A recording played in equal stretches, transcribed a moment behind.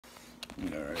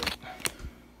Alright.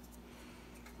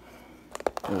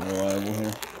 A little reliable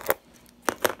here.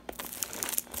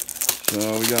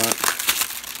 So we got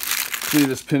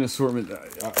Clevis pin assortment.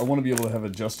 I want to be able to have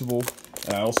adjustable,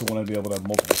 and I also want to be able to have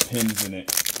multiple pins in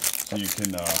it, so you can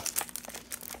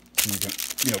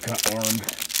you know, kind of arm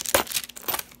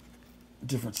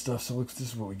different stuff. So this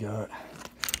is what we got.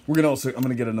 We're gonna also, I'm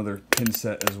gonna get another pin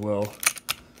set as well.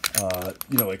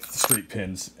 You know, like straight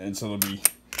pins, and so there'll be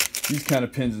these kind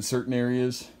of pins in certain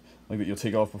areas, like that you'll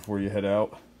take off before you head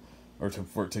out, or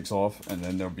before it takes off, and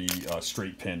then there'll be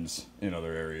straight pins in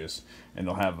other areas, and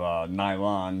they'll have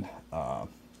nylon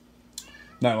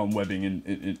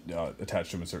webbing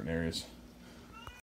attached to them in certain areas.